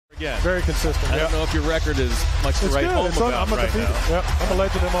Yeah. Very consistent. I don't know if your record is much to write home about I'm undefeated. right now. Yep. I'm a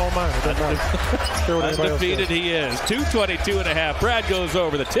legend in my own mind. It doesn't matter. Undefeated he is. 2:22.5. Brad goes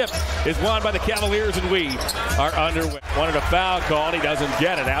over. The tip is won by the Cavaliers, and we are underway. Wanted a foul called. He doesn't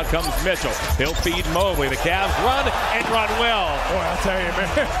get it. Out comes Mitchell. He'll feed Mobley. The Cavs run and run well. Boy, I'll tell you,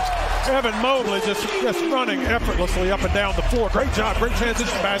 man. Evan Mobley just running effortlessly up and down the floor. Great job. Great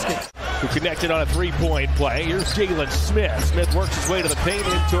transition basket. Who connected on a three-point play. Here's Jalen Smith. Smith works his way to the paint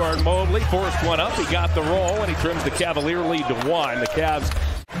in toward Mobley. Forced one up. He got the roll, and he trims the Cavalier lead to 1. The Cavs.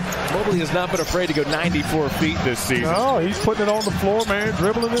 Mobley has not been afraid to go 94 feet this season. No, he's putting it on the floor, man,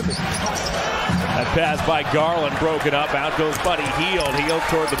 dribbling it. That pass by Garland broken up. Out goes Buddy Hield. Hield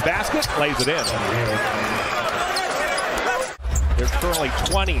toward the basket. Lays it in. They're currently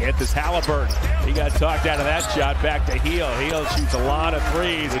 20th. This Halliburton. He got talked out of that shot. Back to Hield. Hield shoots a lot of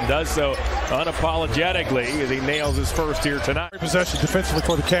threes and does so unapologetically as he nails his first here tonight. Possession defensively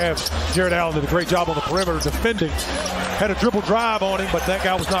for the Cavs. Jared Allen did a great job on the perimeter defending. Had a dribble drive on him, but that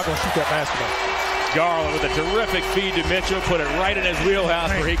guy was not going to shoot that basketball. Garland with a terrific feed to Mitchell. Put it right in his wheelhouse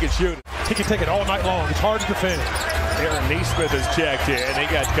where he could shoot it. He can take it all night long. It's hard to defend. Aaron Neesmith has checked in. He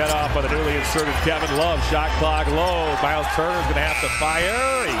got cut off by the newly inserted Kevin Love. Shot clock low. Miles Turner's going to have to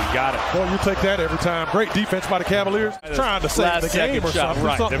fire. He got it. Well, you take that every time. Great defense by the Cavaliers. Trying to save the game or something.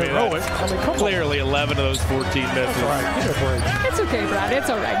 Right. Something heroic. I mean, come clearly on. 11 of those 14 misses. Right. It's okay, Brad. It's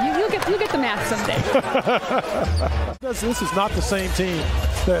all right. You'll get the math someday. This is not the same team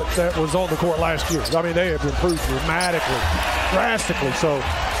that was on the court last year. I mean, they have improved drastically. So,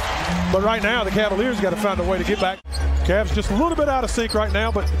 but right now, the Cavaliers got to find a way to get back. Cavs just a little bit out of sync right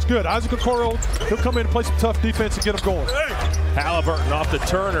now, but it's good. Isaac Okoro, he'll come in and play some tough defense and get them going. Halliburton off to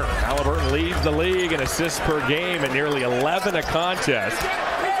Turner. Halliburton leads the league in assists per game at nearly 11 a contest.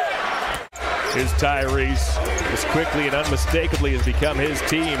 Here's Tyrese. As quickly and unmistakably has become his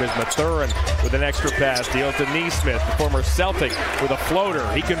team as Mathurin with an extra pass. Deals to Neesmith, the former Celtic, with a floater.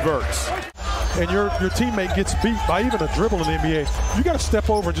 He converts. And your teammate gets beat by even a dribble in the NBA, you got to step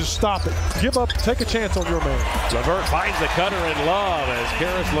over and just stop it. Give up, take a chance on your man. LeVert finds the cutter in Love as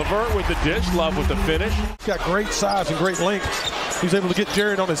Karis LeVert with the dish, Love with the finish. He's got great size and great length. He's able to get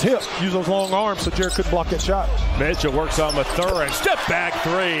Jared on his hip, use those long arms so Jared couldn't block that shot. Mitchell works on Mathurin, step back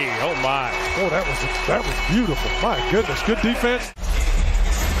three. Oh my. Oh, that was beautiful. My goodness, good defense.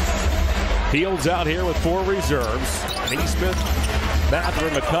 Fields out here with 4 reserves. Neesmith,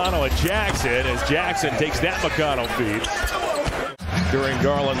 Mathurin, McConnell, and Jackson as Jackson takes that McConnell feed. During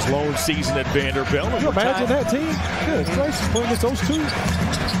Garland's lone season at Vanderbilt. Can you imagine that team? Good gracious, playing against those two.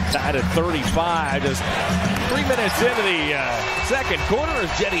 Tied at 35, just 3 minutes into the second quarter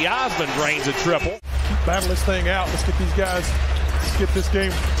as Jetty Osmond drains a triple. Battle this thing out. Let's get these guys, let's get this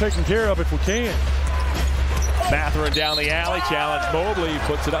game taken care of if we can. Mathurin down the alley, challenge Mobley,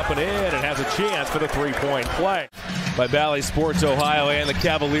 puts it up and in, and has a chance for the three-point play. By Bally Sports Ohio and the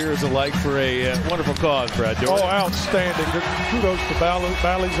Cavaliers alike for a wonderful cause, Brad. Oh, outstanding. Kudos to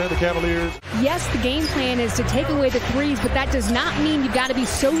Bally's and the Cavaliers. Yes, the game plan is to take away the threes, but that does not mean you've got to be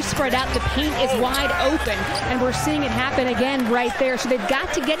so spread out. The paint is wide open, and we're seeing it happen again right there. So they've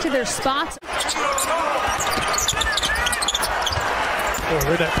got to get to their spots. Oh,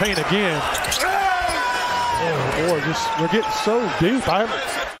 they're in that paint again. Oh, boy, we're getting so deep.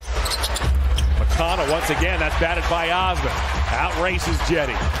 McConnell once again, that's batted by Osmond. Out races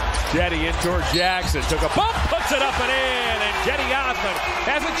Jetty. Jetty in toward Jackson. Took a bump, puts it up and in, and Jetty Osmond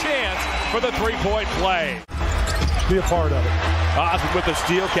has a chance for the three-point play. Be a part of it. Osmond with the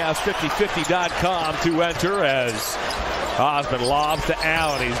steal, cast5050.com to enter as Osmond lobs to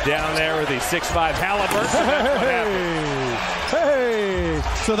Allen. He's down there with the 6'5" Halliburton. Hey,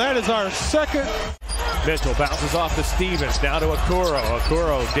 so that is our second. Mitchell bounces off to Stevens, down to Okoro.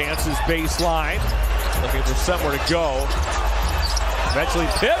 Okoro dances baseline, looking for somewhere to go. Eventually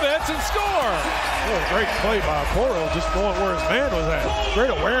pivots and scores. Oh, great play by Okoro, just going where his man was at. Great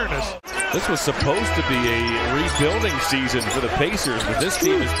awareness. This was supposed to be a rebuilding season for the Pacers, but this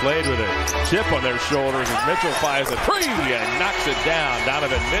team has played with a chip on their shoulders as Mitchell fires a three and knocks it down.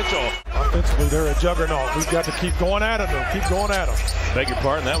 Donovan Mitchell. Offensively, they're a juggernaut. We've got to keep going at them, though. Keep going at them. Beg your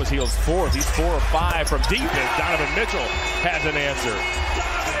pardon, that was Hield's fourth. He's 4 of 5 from deep as Donovan Mitchell has an answer.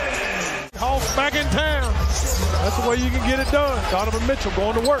 Hawks back in town. That's the way you can get it done. Donovan Mitchell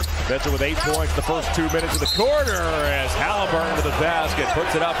going to work. Mitchell with 8 points the first 2 minutes of the quarter as Halliburton to the basket,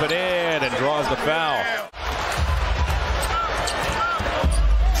 puts it up and in and draws the foul.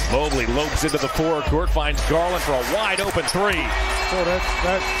 Mobley lopes into the forecourt, finds Garland for a wide open three. Oh,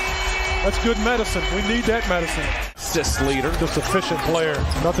 that's good medicine. We need that medicine. Assist leader. Just efficient player.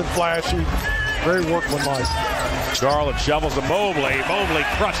 Nothing flashy. Very workmanlike. Garland shovels to Mobley. Mobley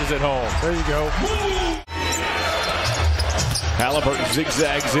crushes it home. There you go. Halliburton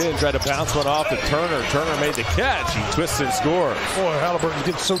zigzags in, tried to bounce one off to Turner. Turner made the catch. He twists and scores. Boy, Halliburton's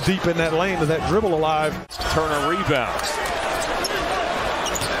getting so deep in that lane with that dribble alive. Turner rebounds.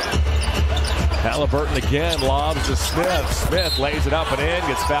 Halliburton again lobs to Smith. Smith lays it up and in,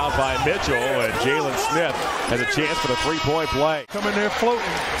 gets fouled by Mitchell, and Jalen Smith has a chance for the three-point play. Come in there floating.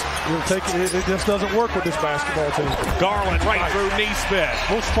 You'll take it. It just doesn't work with this basketball team. Garland right through Neesmith.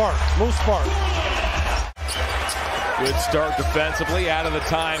 Little spark. Little spark. Good start defensively, out of the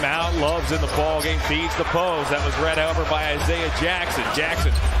timeout. Love's in the ballgame, feeds the post. That was read over by Isaiah Jackson.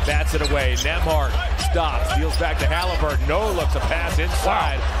 Jackson bats it away. Nembhard stops, deals back to Halliburton. No looks, a pass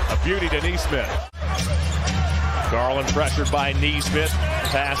inside. Wow. A beauty to Neesmith. Garland pressured by Neesmith.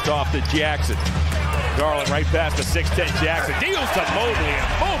 Passed off to Jackson. Garland right past the 6'10 Jackson. Deals to Mobley,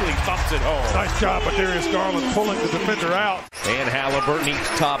 and Mobley thumps it home. Nice job by Darius Garland pulling the defender out. And Halliburton each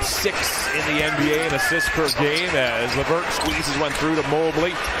top 6 in the NBA in assists per game as LeVert squeezes one through to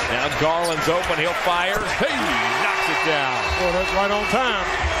Mobley. Now Garland's open, he'll fire. Hey, knocks it down. Boy, that's right on time.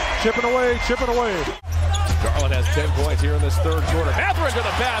 Chipping away, chipping away. Garland has 10 points here in this third quarter. Mathurin to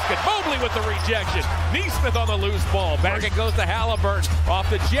the basket. Mobley with the rejection. Neesmith on the loose ball. Back it goes to Halliburton. Off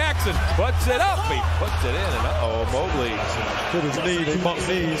to Jackson. Puts it up. He puts it in. And Mobley. Hit his knee. They bump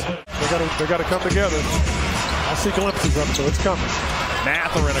knees. They got to come together. I see glimpses of it, so it's coming.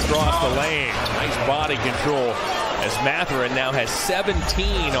 Mathurin across the lane. Nice body control as Mathurin now has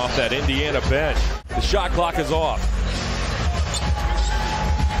 17 off that Indiana bench. The shot clock is off.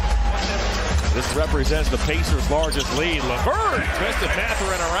 This represents the Pacers' largest lead. LeVert twisted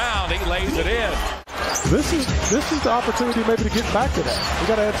Mathurin around. He lays it in. This is the opportunity maybe to get back to that. We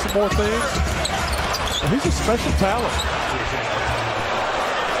got to add some more things. And he's a special talent.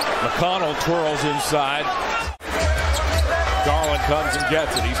 McConnell twirls inside. Garland comes and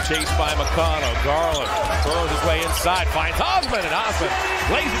gets it. He's chased by McConnell. Garland throws his way inside. Finds Osman, and Osman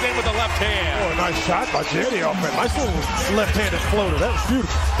lays it in with the left hand. Oh, a nice shot by Jetty off it. Nice little left-handed floater. That was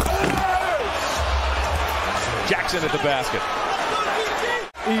beautiful. Jackson at the basket.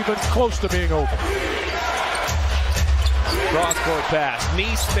 Even close to being open. Cross-court pass.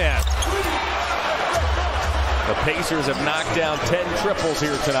 Neesmith. The Pacers have knocked down 10 triples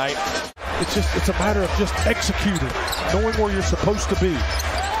here tonight. It's a matter of just executing, knowing where you're supposed to be.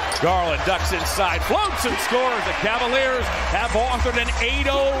 Garland ducks inside, floats and scores. The Cavaliers have authored an 8-0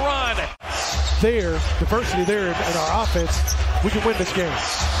 run. There, diversity there in our offense, we can win this game.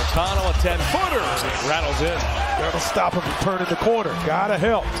 McConnell a 10-footer. Rattles in. Gotta stop him from turning the corner. Gotta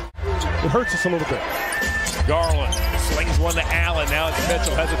help. It hurts us a little bit. Garland slings one to Allen. Now it's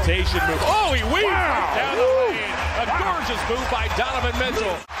Mitchell. Hesitation move. Oh, he weaves down the lane. A gorgeous move by Donovan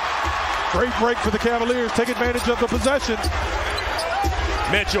Mitchell. Great break for the Cavaliers. Take advantage of the possession.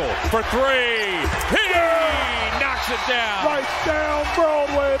 Mitchell for 3. He knocks it down. Right down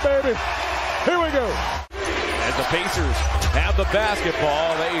Broadway, baby. Here we go. As the Pacers have the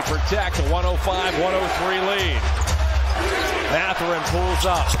basketball, they protect a 105-103 lead. Mathurin pulls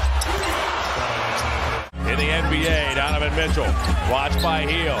up. In the NBA, Donovan Mitchell, watched by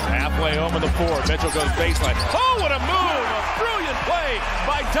Heel, halfway home in the fourth. Mitchell goes baseline. Oh, what a move! A brilliant play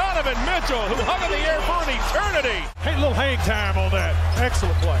by Donovan Mitchell, who hung in the air for an eternity. Hey, little hang time on that.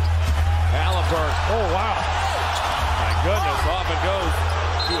 Excellent play. Halliburton. Oh, wow. My goodness, off it goes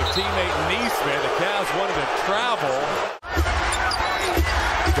to a teammate Neesmith. The Cavs wanted to travel.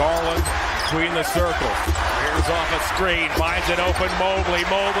 Garland between the circles. Here's off a screen, finds an open Mobley.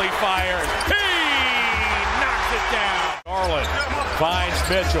 Mobley fires. Down. Garland finds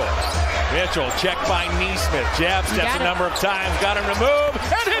Mitchell. Mitchell checked by Neesmith. Jab steps a number of times. Got him to move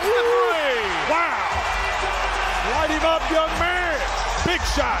and hits the 3. Wow. Light him up, young man. Big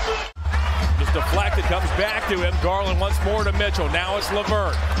shot. Just deflected, comes back to him. Garland once more to Mitchell. Now it's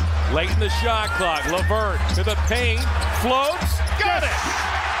LeVert. Late in the shot clock. LeVert to the paint. Floats. Got it.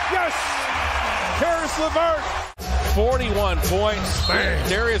 Yes. Caris LeVert. 41 points. Man.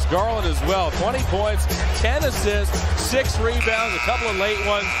 Darius Garland as well. 20 points, 10 assists, 6 rebounds, a couple of late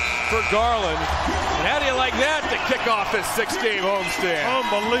ones for Garland. And how do you like that to kick off this 6-game homestand?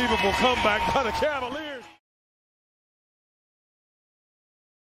 Unbelievable comeback by the Cavaliers.